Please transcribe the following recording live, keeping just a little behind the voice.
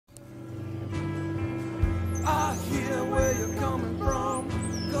I hear where you're coming from,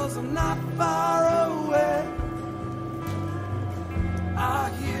 'cause I'm not far away. I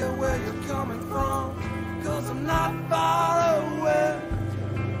hear where you're coming from, 'cause I'm not far away.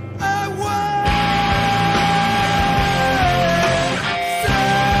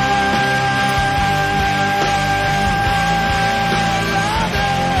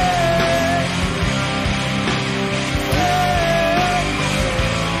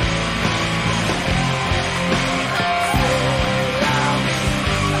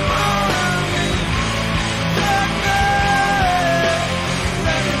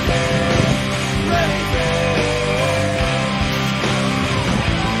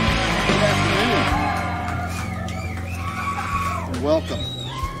 Welcome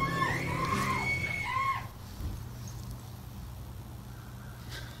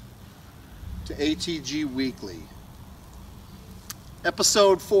to ATG Weekly,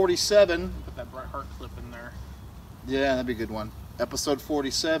 episode 47. Put that Bret Hart clip in there. Yeah, that'd be a good one. Episode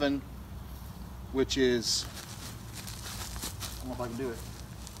 47, which is, I don't know if I can do it.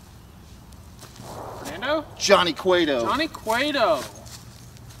 Fernando? Johnny Cueto. Johnny Cueto.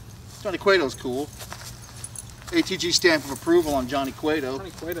 Johnny Cueto's cool. ATG stamp of approval on Johnny Cueto.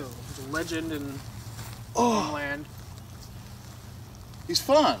 Johnny Cueto is a legend in Oh, England. he's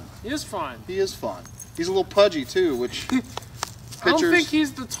fun. He is fun. He is fun. He's a little pudgy too, which I don't pictures think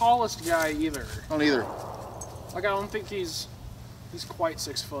he's the tallest guy either. don't either. Like, I don't think he's quite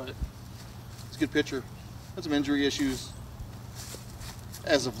 6 foot. It's a good pitcher. Had some injury issues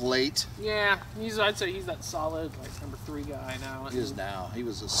as of late. Yeah, I'd say he's that solid, like, number 3 guy now. He is now. He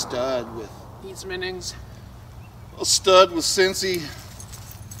was a stud with Eat some innings. Cincy.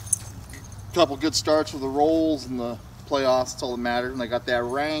 Couple good starts with the Rolls in the playoffs. That's all that mattered. And they got that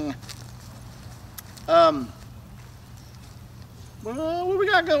ring. Well, what do we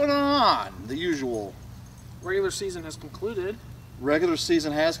got going on? The usual. Regular season has concluded. Regular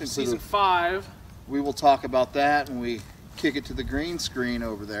season has concluded. Season 5. We will talk about that when we kick it to the green screen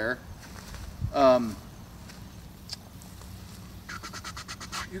over there.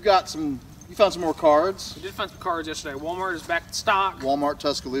 You found some more cards. We did find some cards yesterday. Walmart is back in stock. Walmart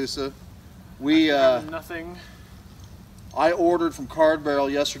Tuscaloosa. Nothing. I ordered from Card Barrel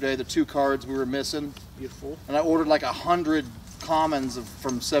yesterday the 2 cards we were missing. Beautiful. And I ordered like 100 commons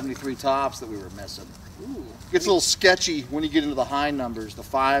from 73 tops that we were missing. Ooh. Gets a little sketchy when you get into the high numbers, the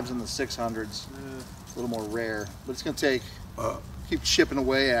 5s and the 600s. It's a little more rare, but it's going to take, keep chipping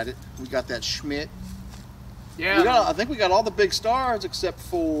away at it. We got that Schmidt. Yeah. I think we got all the big stars except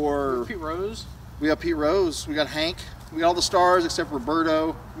for Pete Rose. We got Pete Rose. We got Hank. We got all the stars except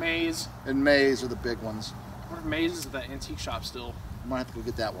Roberto. Mays. And Mays are the big ones. I wonder if Mays is at that antique shop still. Might have to go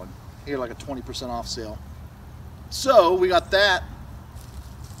get that one. He had like a 20% off sale. So we got that.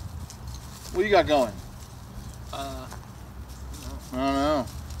 What you got going? I I don't know.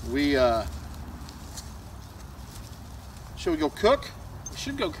 Should we go cook? We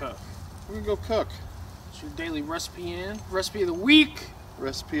should go cook. We're gonna go cook. It's your daily recipe of the week.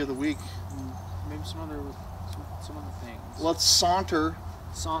 Recipe of the week. Maybe some other things. Let's saunter.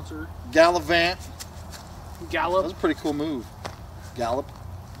 Gallivant. Gallop. That's a pretty cool move. Gallop.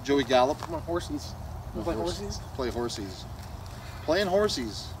 Joey Gallop. Come on, horsies. You play horsies? Play horsies. Playing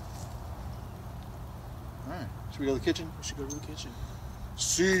horsies. Alright. Should we go to the kitchen? We should go to the kitchen.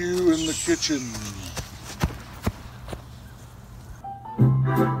 See you in the kitchen.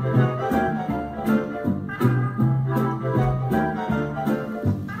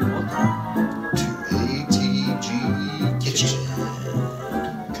 Welcome to ATG Kitchen.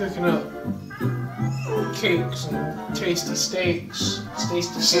 Cooking up cakes and tasty steaks.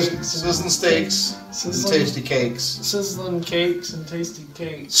 Sizzling steaks and tasty cakes. Sizzling cakes and tasty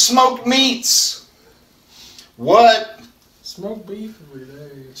cakes. Smoked meats. What? Smoked beef every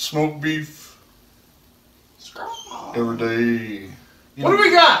day. Smoked beef every day. What do we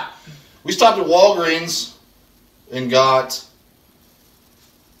got? We stopped at Walgreens and got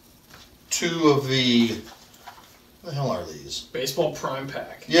 2 of the, what the hell are these? Baseball Prime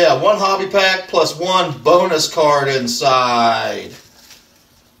Pack. Yeah, 1 hobby pack plus 1 bonus card inside.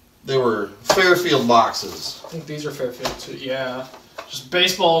 They were Fairfield boxes. I think these are Fairfield too. Yeah. Just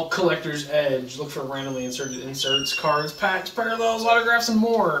baseball collector's edge. Look for randomly inserted inserts, cards, packs, parallels, autographs, and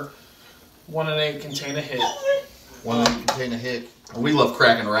more. 1 and 8 contain a hit. 1 and 8 contain a hit. We love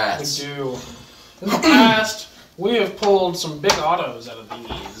cracking rats. We do. In the past, we have pulled some big autos out of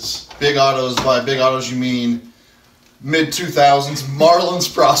these. Big autos, by big autos you mean mid-2000s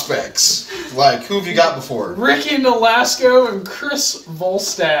Marlins prospects. Like, who have you got before? Ricky Nolasco and Chris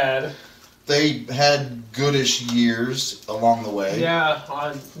Volstad. They had goodish years along the way. Yeah,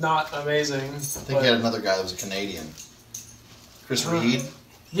 not amazing. I think he had another guy that was a Canadian. Chris Reed.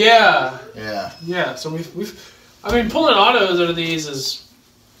 Yeah. Yeah. Yeah. So we've I mean, pulling autos out of these is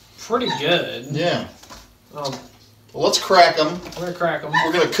pretty good. Yeah. Well, let's crack them. We're gonna crack them.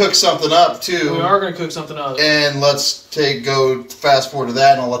 We're gonna cook something up too. We are gonna cook something up. And let's go fast forward to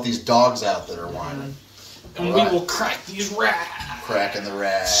that, and I'll let these dogs out that are whining. And we will crack these rats. Cracking the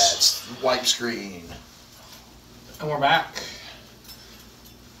rats. Wipe screen. And we're back.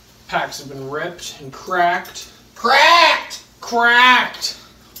 Packs have been ripped and cracked. Cracked! Cracked!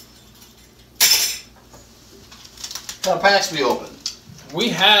 What packs we opened? We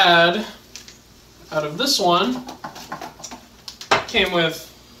had, out of this one, came with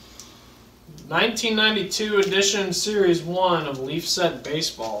 1992 edition Series 1 of Leaf Set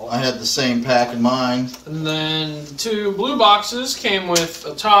Baseball. I had the same pack in mind. And then 2 blue boxes came with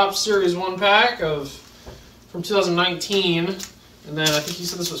a top Series 1 pack from 2019. And then I think you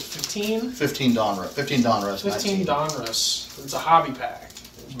said this was 15? 15 Donruss. 15 Donruss. 15 Donruss. It's a hobby pack.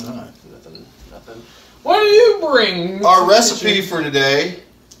 All right. Nothing. What do you bring? Our recipe for today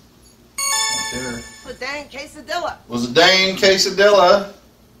right there, A dang quesadilla. was a Dane quesadilla.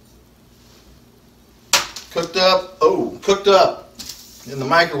 Cooked up in the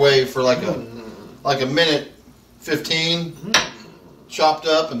microwave for like a minute 15. Chopped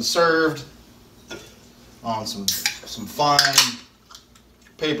up and served on some fine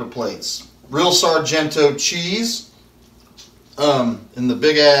paper plates. Real Sargento cheese in the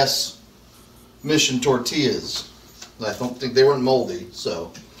big ass Mission tortillas. I don't think they weren't moldy,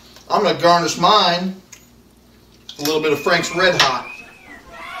 so I'm gonna garnish mine with a little bit of Frank's Red Hot.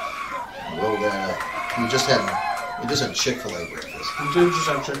 Roll that up. We just had Chick-fil-A breakfast. We do just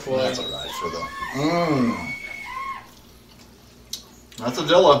have Chick-fil-A. That's alright for the That's a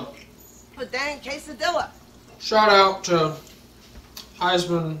Dilla. A dang quesadilla. Shout out to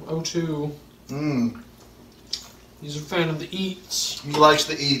Heisman 02. He's a fan of the eats. He likes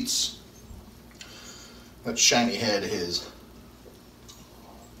the eats. That shiny head of his.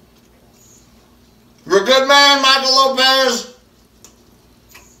 You're a good man, Michael Lopez.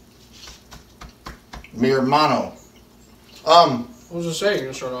 Mi hermano. I was gonna say, you're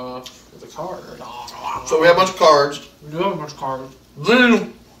gonna start off with a card. So we have a bunch of cards. We do have a bunch of cards.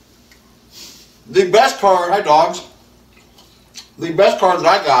 Then the best card, hi dogs. The best card that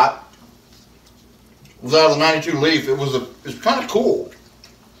I got was out of the 92 Leaf. It's kind of cool.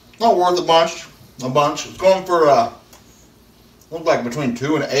 Not worth a bunch. It's going for looked like between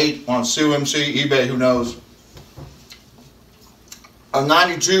 2 and 8 on Sue MC, eBay, who knows. A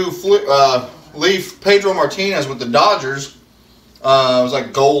 92 Leaf Pedro Martinez with the Dodgers. It was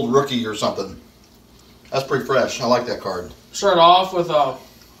like gold rookie or something. That's pretty fresh. I like that card. Start off with a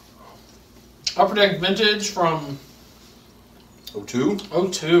Upper Deck Vintage from 02?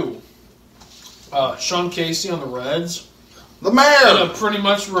 02. Sean Casey on the Reds. The mayor! And a pretty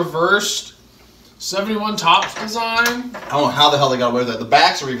much reversed 71 Topps design. I don't know how the hell they got away with that. The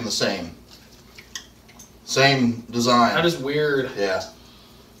backs are even the same. Same design. That is weird. Yeah.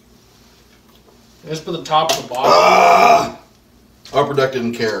 Just put the top at the bottom. Upper Deck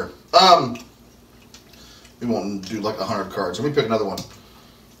didn't care. We won't do like 100 cards. Let me pick another one.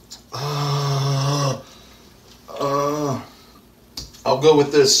 I'll go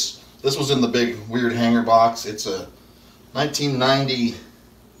with this. This was in the big weird hanger box. It's a 1990,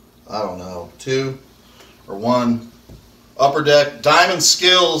 I don't know, 2 or 1 Upper Deck Diamond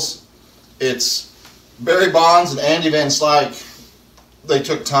Skills. It's Barry Bonds and Andy Van Slyke. They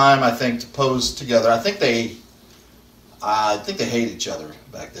took time, I think, to pose together. I think they hated each other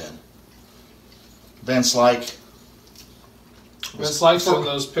back then. Van Slyke. Van Slyke's in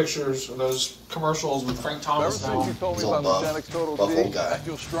those pictures, or those commercials with Frank Thomas now. He's all buff old guy. I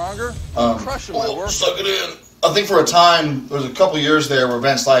feel stronger. Crushing my work. Suck it in. I think for a time, there was a couple years there where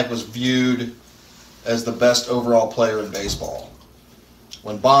Van Slyke was viewed as the best overall player in baseball.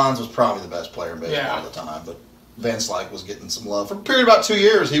 When Bonds was probably the best player in baseball at the time, but Van Slyke was getting some love. For a period of about 2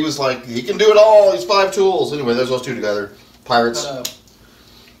 years, he was like, he can do it all. He's 5 tools. Anyway, there's those two together. Pirates.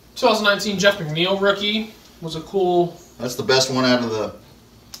 2019 Jeff McNeil rookie was a cool. That's the best one out of the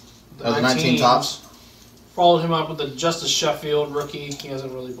 19 Topps. Followed him up with the Justice Sheffield rookie. He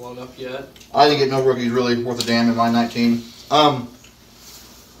hasn't really blown up yet. I didn't get no rookies really worth a damn in my 19.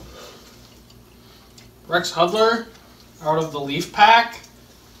 Rex Hudler out of the Leaf pack.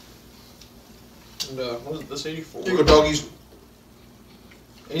 And what is it, this 84? Here you go, doggies.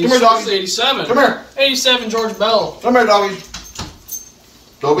 86, Come here, doggy. 87. Come here. 87 George Bell. Come here, doggies.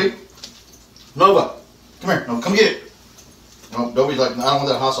 Dobie. Nova. Come here. No, come get it. No, Dobie's like, I don't want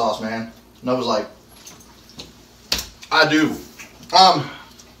that hot sauce, man. And I was like, I do.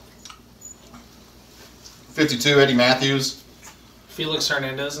 52 Eddie Matthews. Felix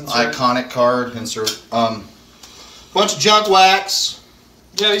Hernandez insert. Iconic card insert. Bunch of junk wax.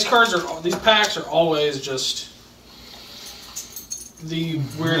 Yeah, these packs are always just the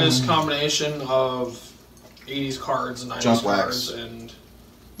weirdest combination of 80s cards and 90s Junk cards wax. and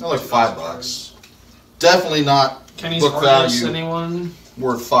They're like $5. Definitely not Kenny's book Artists, value anyone?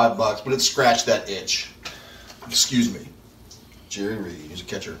 worth $5, but it scratched that itch. Excuse me. Jerry Reed, he's a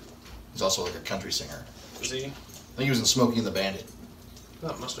catcher. He's also like a country singer. Is he? I think he was in Smokey and the Bandit.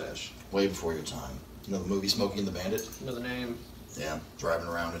 That mustache. Way before your time. You know the movie Smokey and the Bandit? You know the name. Yeah, driving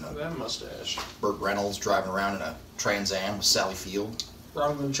around in a... That mustache. Burt Reynolds driving around in a Trans Am with Sally Field.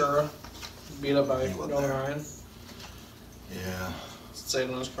 Ron Ventura. Beat up by He wasn't Nolan there. Ryan. Yeah. Say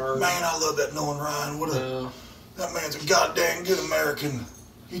it on his card. Man, I love that Nolan Ryan. What a... Yeah. That man's a goddamn good American.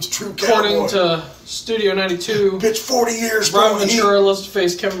 He's a true According cowboy. to Studio 92, Pitched 40 years Ron throwing heat. Ventura loves to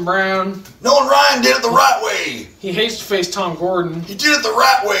face Kevin Brown. Nolan Ryan did it the right way. He hates to face Tom Gordon. He did it the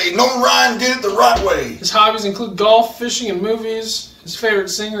right way. Nolan Ryan did it the right way. His hobbies include golf, fishing, and movies. His favorite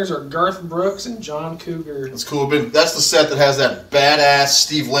singers are Garth Brooks and John Cougar. That's cool. That's the set that has that badass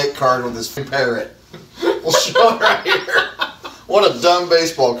Steve Lake card with his parrot. We'll show it right here. What a dumb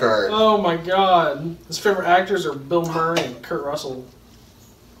baseball card. Oh my god. His favorite actors are Bill Murray and Kurt Russell.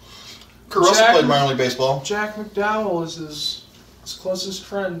 Kurt Russell played minor league baseball. Jack McDowell is his closest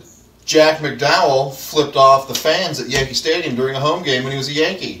friend. Jack McDowell flipped off the fans at Yankee Stadium during a home game when he was a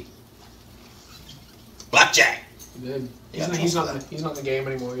Yankee. Blackjack. He did. Yeah, He's not in the game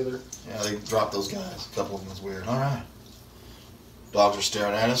anymore either. Yeah, they dropped those guys. A couple of them was weird. All right. Dogs are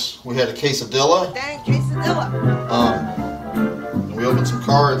staring at us. We had a quesadilla. Dang quesadilla. And we opened some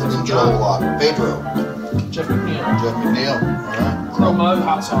cards and enjoyed a lot. Pedro. Jeff McNeil. Jeff McNeil. All right. Crow Mug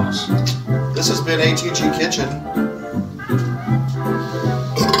Hot Sauce. This has been ATG Kitchen.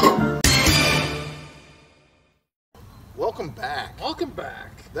 Welcome back. Welcome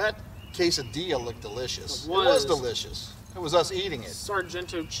back. That quesadilla looked delicious. It It was was. delicious. It was us eating it.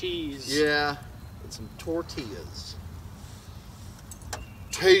 Sargento cheese. Yeah. And some tortillas.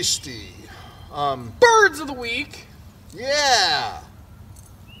 Tasty. Birds of the week. Yeah.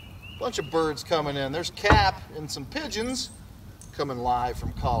 Bunch of birds coming in. There's Cap and some pigeons coming live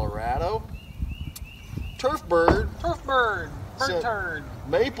from Colorado. Turf bird. Turf bird. Bird So- turd.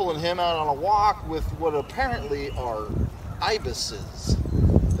 Maple and him out on a walk with what apparently are ibises.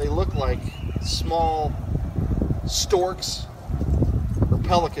 They look like small storks or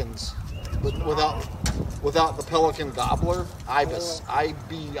pelicans, but without the pelican gobbler. Ibis,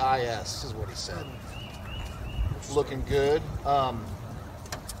 I-B-I-S is what he said. Looking good.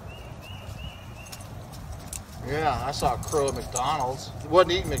 Yeah, I saw a crow at McDonald's. He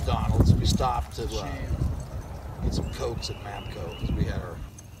wasn't eating McDonald's. We stopped to get some Cokes at Mapco because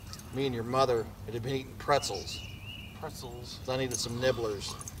me and your mother had been eating pretzels. So I needed some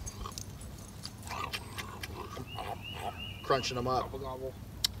nibblers. Crunching them up.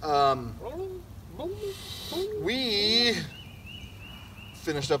 We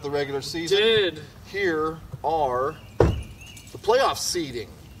finished up the regular season. Did. Here are the playoff seeding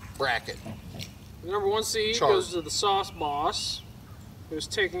bracket. The number 1 seed Chart. goes to the Sauce Boss, who's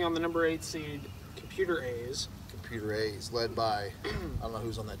taking on the number 8 seed, Computer A's. Computer A's, led by, I don't know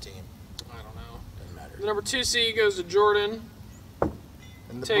who's on that team. I don't know. Doesn't matter. The number 2 seed goes to Jordan,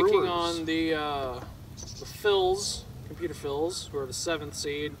 And the taking Brewers. on the Phils, Computer Phils, who are the 7th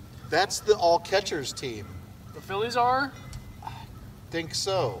seed. That's the all catchers team. The Phillies are? Think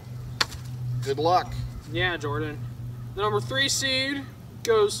so. Good luck. Yeah, Jordan. The number 3 seed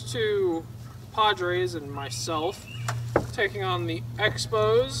goes to Padres and myself, taking on the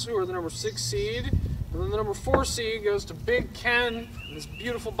Expos, who are the number 6 seed. And then the number 4 seed goes to Big Ken and his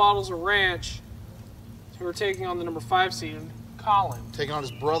beautiful bottles of ranch, who are taking on the number 5 seed, Colin. Taking on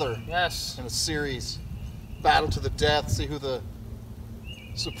his brother Yes. in a series. Battle to the death. See who the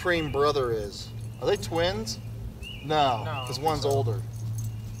supreme brother is. Are they twins? No, No, because I don't one's think so. older.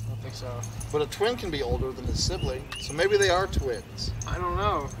 I don't think so. But a twin can be older than his sibling, so maybe they are twins. I don't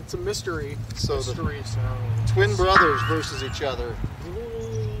know. It's a mystery. So mystery, so. Twin brothers versus each other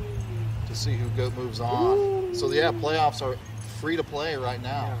to see who moves on. So yeah, playoffs are free to play right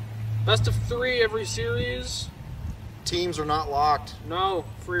now. Yeah. Best of 3 every series. Teams are not locked. No,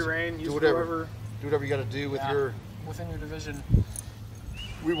 free reign. Use Do whatever. whoever Do whatever you got to do with Yeah. within your division.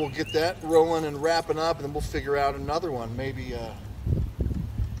 We will get that rolling and wrapping up, and then we'll figure out another one, maybe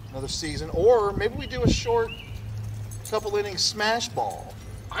another season, or maybe we do a short couple innings smash ball.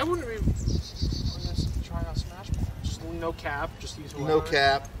 I wouldn't be against trying out Smash Ball. Just no cap. Just use whoever. No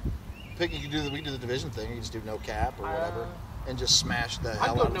cap. pick. You can do the, we can do the division thing. You just do no cap or whatever, and just smash the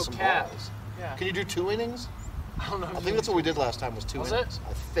hell go out no of some cap. balls. Yeah. Can you do 2 innings? I don't know. I think that's what we did last time. Was 2 Was innings. it?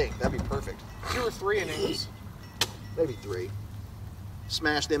 I think that'd be perfect. 2 or 3 innings. Maybe 3.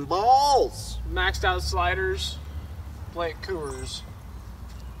 Smash them balls. Maxed out sliders. Play at Coors.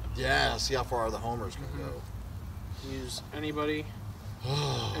 Yeah. See how far the homers can go. Use anybody,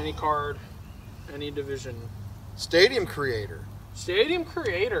 any card, any division. Stadium Creator. Stadium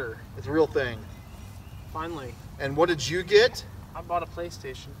Creator. It's a real thing. Finally. And what did you get? I bought a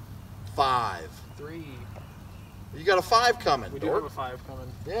PlayStation 5. 3. You got a 5 coming. We do have a 5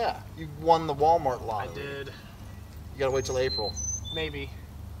 coming. Yeah. You won the Walmart I lottery. did. You gotta wait till April. Maybe.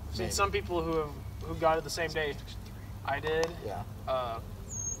 I've seen Maybe. some people who got it the same day. I did. Yeah.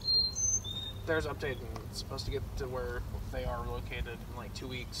 There's update and it's supposed to get to where they are located in like 2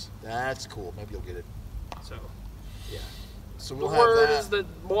 weeks. That's cool. Maybe you'll get it. So Yeah. So the we'll have word that. is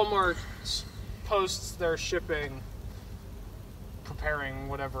that Walmart posts their shipping, preparing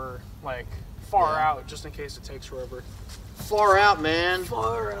whatever, like far Yeah. out, just in case it takes forever. Far out, man.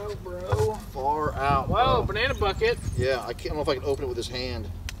 Far out, bro. Far out. Whoa, bro. banana bucket. Yeah, I don't know if I can open it with this hand.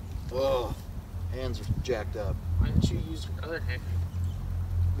 Ugh. Hands are jacked up. Why didn't you use your other hand?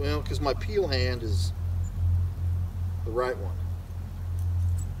 Well, because my peel hand is the right one.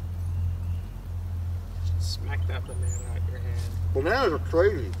 Smack that banana out your hand. Bananas are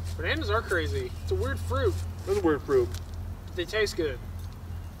crazy. Bananas are crazy. It's a weird fruit. That's a weird fruit. But they taste good.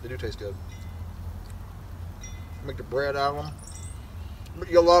 They do taste good. Make the bread out of them. But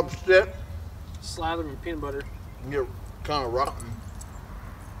you love shit. Slather them in peanut butter. And get kind of rotten.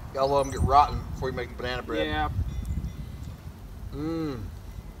 Gotta let them get rotten before you make the banana bread. Yeah. Mmm.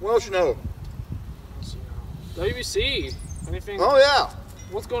 What else you know? Let's see now. WBC. Anything? Oh yeah.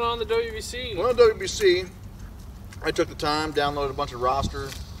 What's going on in the WBC? Well, WBC, I took the time, downloaded a bunch of roster,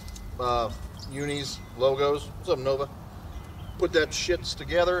 unis, logos. What's up, Nova? Put that shits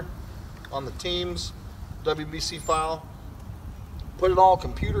together on the teams WBC file. Put it all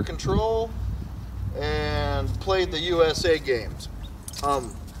computer control and played the USA games.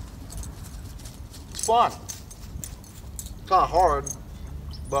 It's fun. Kind of hard,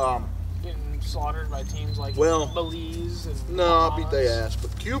 but Getting slaughtered by teams like Well, Belize and no, I beat Bahamas. their ass.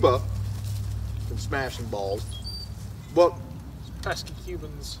 But Cuba can smash some balls. But Pesky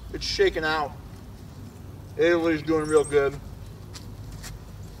Cubans. it's shaking out. Italy's doing real good.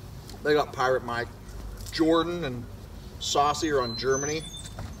 They got Pirate Mike. Jordan and Saucy are on Germany.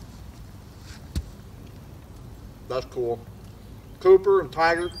 That's cool. Cooper and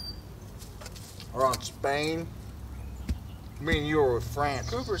Tiger are on Spain. Me and you are with France.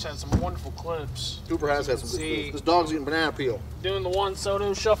 Cooper's had some wonderful clips. Cooper has had some good See. food. This dog's eating banana peel. Doing the Juan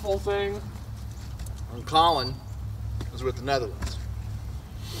Soto shuffle thing. And Colin is with the Netherlands.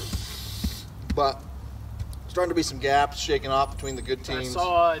 But starting to be some gaps shaking off between the good I teams.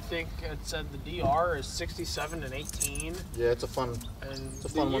 saw, I think it said the DR is 67 and 18. Yeah, it's a fun. And a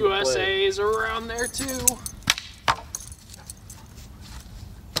fun the one to play. USA's are around there too.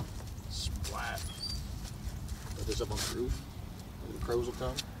 Splat. Put this up on the roof. Maybe the crows will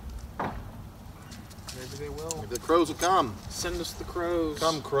come. Maybe they will. Maybe the crows will come. Send us the crows.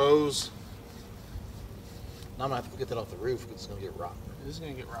 Come, crows. Now I'm gonna have to get that off the roof because it's gonna get rotten. This is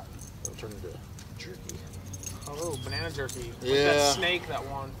gonna get rotten. It'll turn into jerky. Oh, banana jerky. Like Yeah. that snake that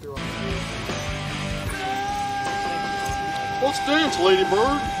Juan threw on the roof. Let's dance,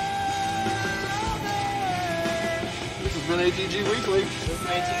 Ladybird. This has been ATG Weekly. This is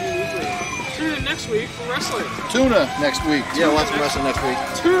ATG Weekly. Tune in next week for wrestling. Tuna next week. Yeah, we'll have some wrestling next week.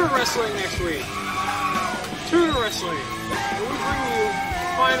 Tuna wrestling next week. Tuna wrestling. And we bring you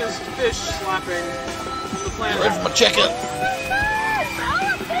the finest fish slapping on the planet. Ready for my checkup.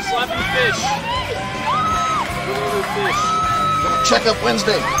 Slapping fish. What other fish? Checkup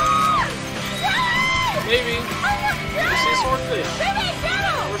Wednesday. Maybe. Maybe say swordfish.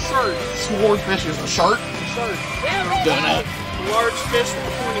 Or shark. Swordfish is a shark. Shark. Done it. A large fish with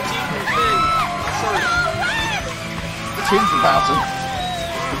the pointy teeth and fin. A shark. The teeth are bouncing.